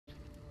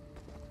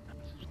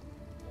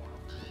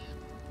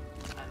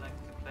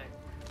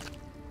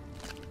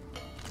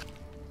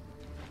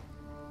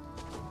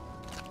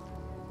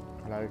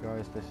Hello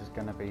guys, this is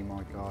going to be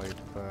my guide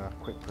for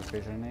quick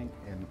provisioning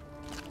in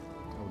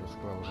Elder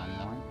Scrolls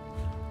Online.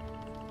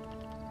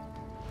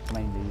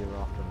 Mainly you're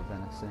after the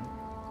venison,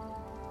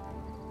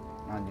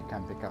 and you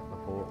can pick up the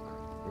pork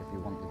if you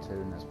wanted to,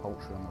 and there's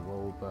poultry on the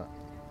wall, but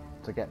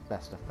to get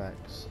best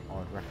effects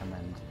I'd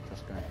recommend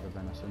just going for the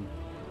venison.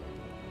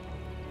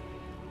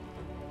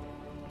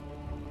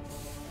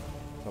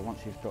 So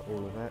once you've got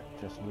all of it,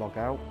 just log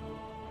out.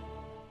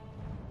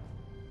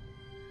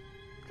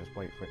 Just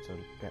wait for it to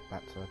get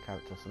back to the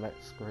character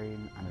select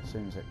screen, and as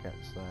soon as it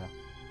gets there,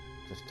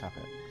 just tap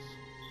X.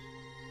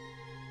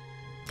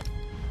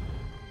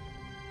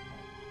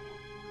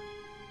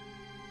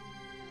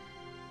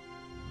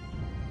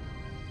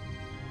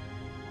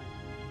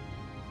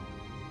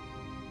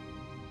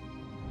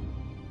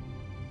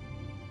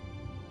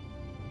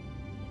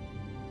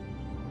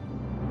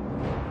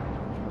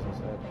 As I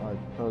said, I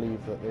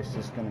believe that this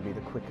is going to be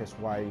the quickest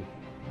way,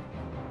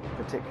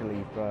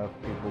 particularly for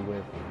people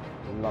with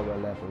lower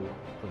level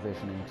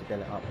provisioning, to get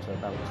it up to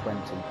about 20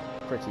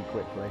 pretty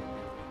quickly.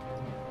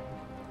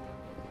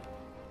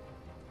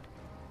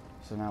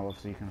 So now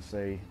obviously you can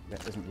see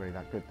it isn't really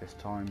that good this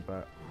time,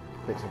 but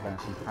bits of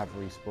venison have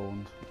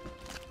respawned.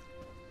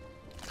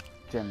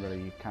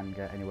 Generally you can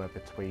get anywhere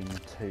between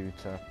 2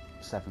 to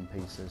 7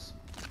 pieces.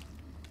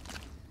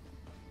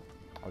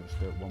 I'll just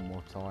do it one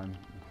more time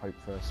and hope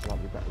for a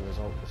slightly better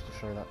result just to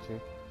show that to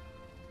you.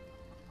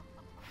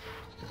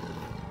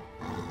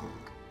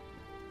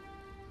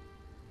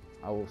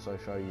 I'll also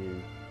show you,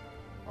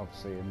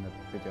 obviously in the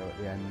video at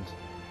the end,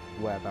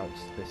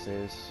 whereabouts this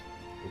is,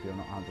 if you're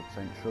not 100%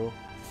 sure.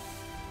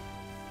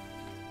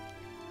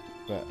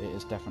 But it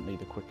is definitely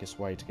the quickest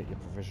way to get your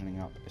provisioning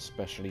up,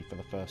 especially for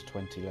the first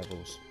 20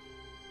 levels.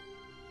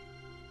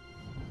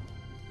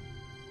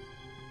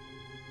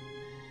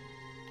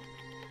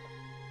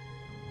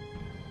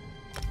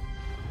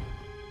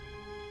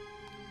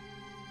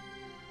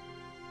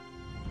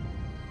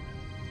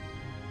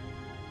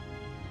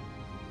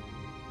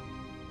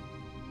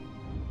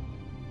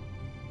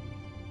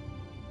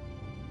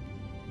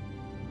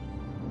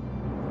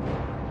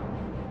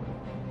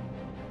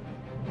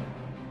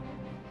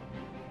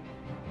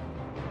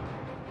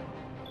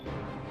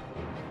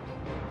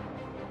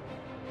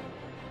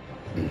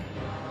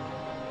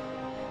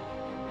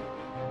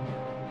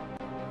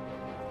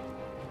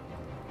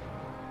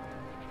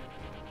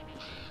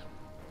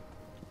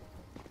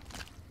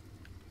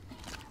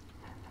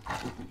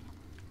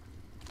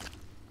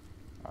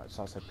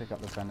 So I said pick up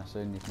the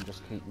venison, you can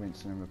just keep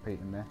rinsing and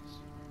repeating this.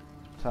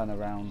 Turn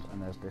around and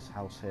there's this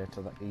house here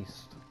to the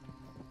east.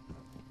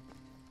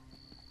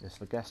 It's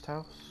the guest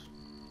house.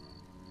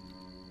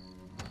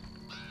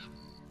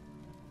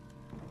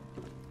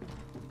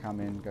 Come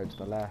in, go to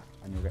the left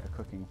and you'll get a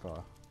cooking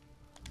fire.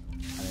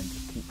 And then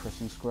just keep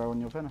pressing square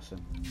on your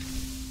venison.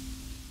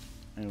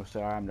 And you'll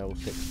see I am level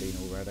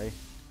 16 already,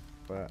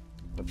 but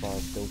the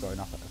bar's still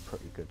going up at a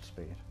pretty good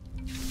speed.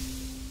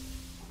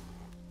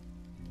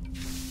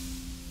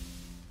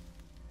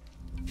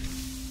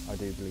 I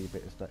do believe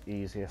it is the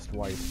easiest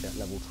way to get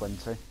level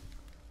 20.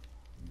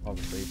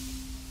 Obviously,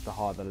 the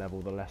higher the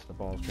level, the less the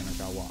bar's going to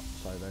go up,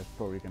 so there's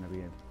probably going to be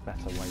a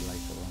better way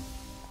later on.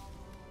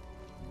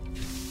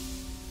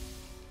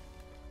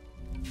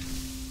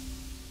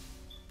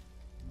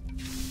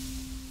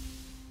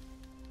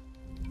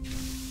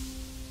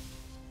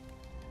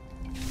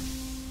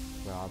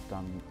 Well, I've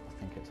done, I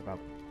think it's about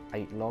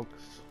 8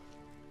 logs,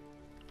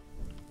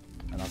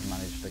 and I've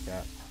managed to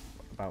get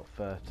about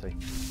 30.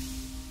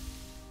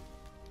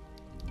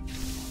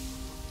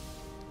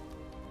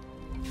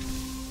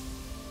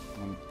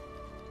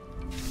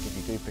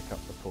 If you do pick up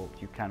the pork,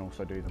 you can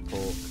also do the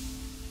pork,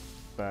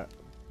 but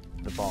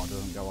the bar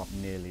doesn't go up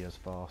nearly as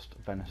fast.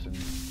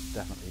 Venison's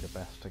definitely the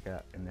best to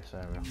get in this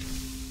area.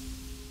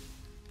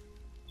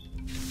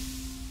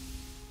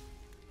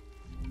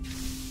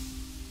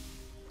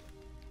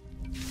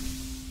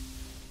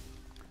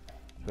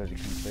 So as you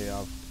can see,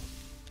 I've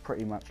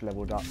pretty much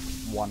leveled up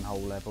one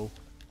whole level,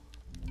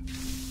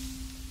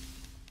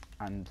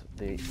 and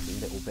the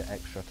little bit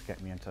extra to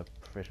get me into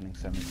provisioning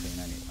 17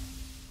 anyway.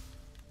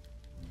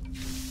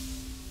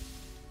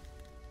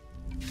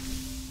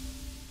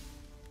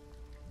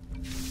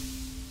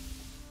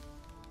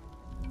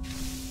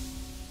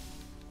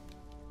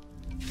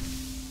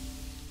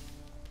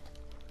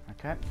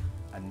 Okay,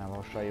 and now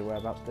I'll show you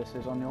whereabouts this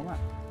is on your map.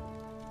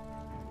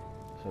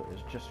 So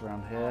it's just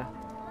around here,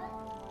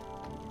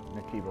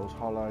 Nikeebles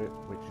Hollow,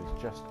 which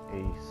is just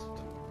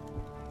east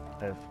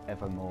of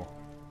Evermore.